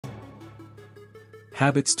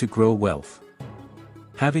Habits to grow wealth.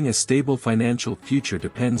 Having a stable financial future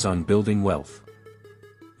depends on building wealth.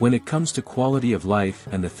 When it comes to quality of life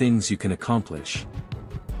and the things you can accomplish,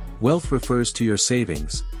 wealth refers to your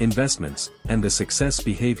savings, investments, and the success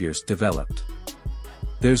behaviors developed.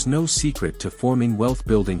 There's no secret to forming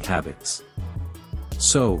wealth-building habits.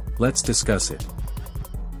 So, let's discuss it.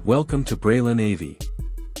 Welcome to Braylen AV.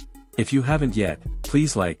 If you haven't yet,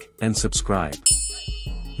 please like and subscribe.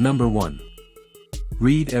 Number 1.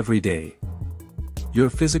 Read every day. Your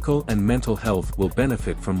physical and mental health will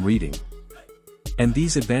benefit from reading. And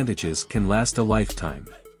these advantages can last a lifetime.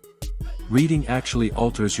 Reading actually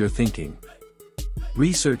alters your thinking.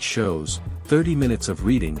 Research shows, 30 minutes of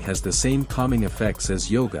reading has the same calming effects as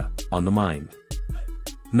yoga, on the mind.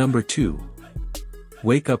 Number 2.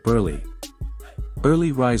 Wake up early.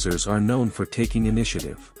 Early risers are known for taking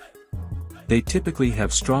initiative. They typically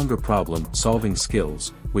have stronger problem-solving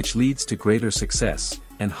skills, which leads to greater success,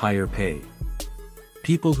 and higher pay.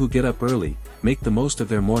 People who get up early, make the most of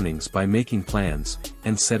their mornings by making plans,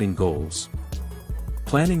 and setting goals.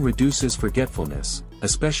 Planning reduces forgetfulness,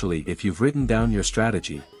 especially if you've written down your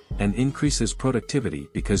strategy, and increases productivity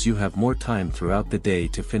because you have more time throughout the day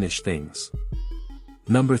to finish things.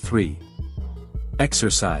 Number 3.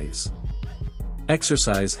 Exercise.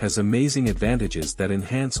 Exercise has amazing advantages that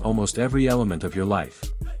enhance almost every element of your life.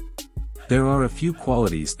 There are a few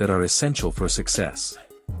qualities that are essential for success.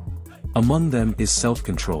 Among them is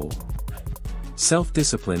self-control.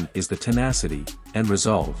 Self-discipline is the tenacity and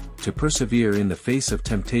resolve to persevere in the face of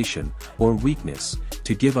temptation or weakness,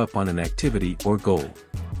 to give up on an activity or goal.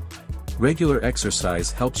 Regular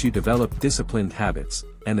exercise helps you develop disciplined habits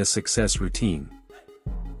and a success routine.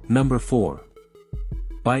 Number 4.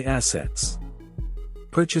 Buy assets.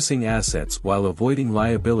 Purchasing assets while avoiding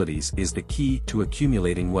liabilities is the key to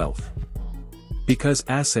accumulating wealth. Because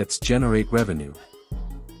assets generate revenue.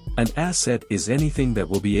 An asset is anything that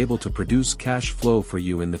will be able to produce cash flow for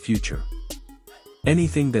you in the future.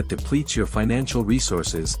 Anything that depletes your financial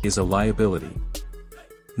resources is a liability.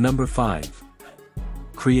 Number 5.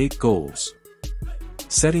 Create goals.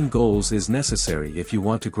 Setting goals is necessary if you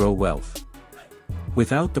want to grow wealth.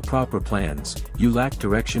 Without the proper plans, you lack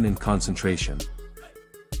direction and concentration.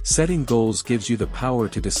 Setting goals gives you the power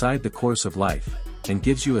to decide the course of life, and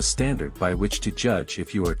gives you a standard by which to judge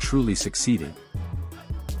if you are truly succeeding.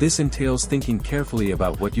 This entails thinking carefully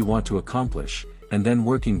about what you want to accomplish, and then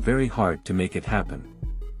working very hard to make it happen.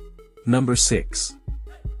 Number 6.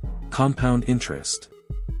 Compound interest.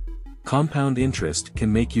 Compound interest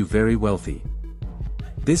can make you very wealthy.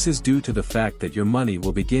 This is due to the fact that your money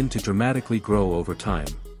will begin to dramatically grow over time.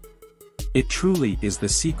 It truly is the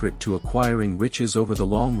secret to acquiring riches over the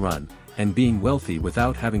long run, and being wealthy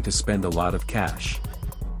without having to spend a lot of cash.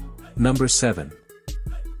 Number 7.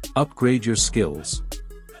 Upgrade your skills.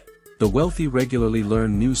 The wealthy regularly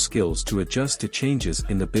learn new skills to adjust to changes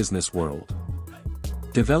in the business world.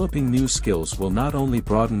 Developing new skills will not only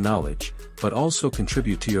broaden knowledge, but also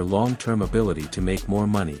contribute to your long-term ability to make more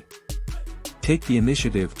money. Take the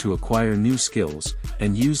initiative to acquire new skills,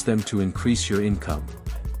 and use them to increase your income.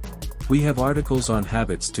 We have articles on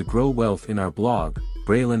habits to grow wealth in our blog,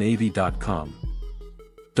 braylenav.com.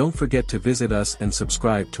 Don't forget to visit us and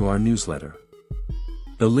subscribe to our newsletter.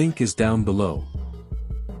 The link is down below.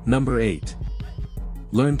 Number 8.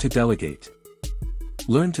 Learn to delegate.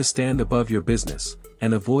 Learn to stand above your business,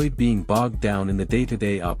 and avoid being bogged down in the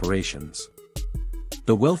day-to-day operations.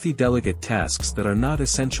 The wealthy delegate tasks that are not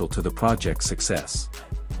essential to the project's success.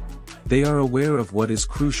 They are aware of what is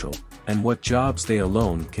crucial, and what jobs they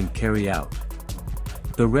alone can carry out.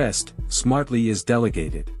 The rest, smartly, is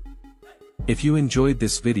delegated. If you enjoyed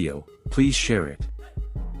this video, please share it.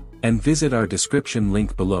 And visit our description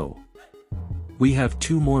link below. We have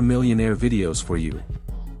 2 more millionaire videos for you,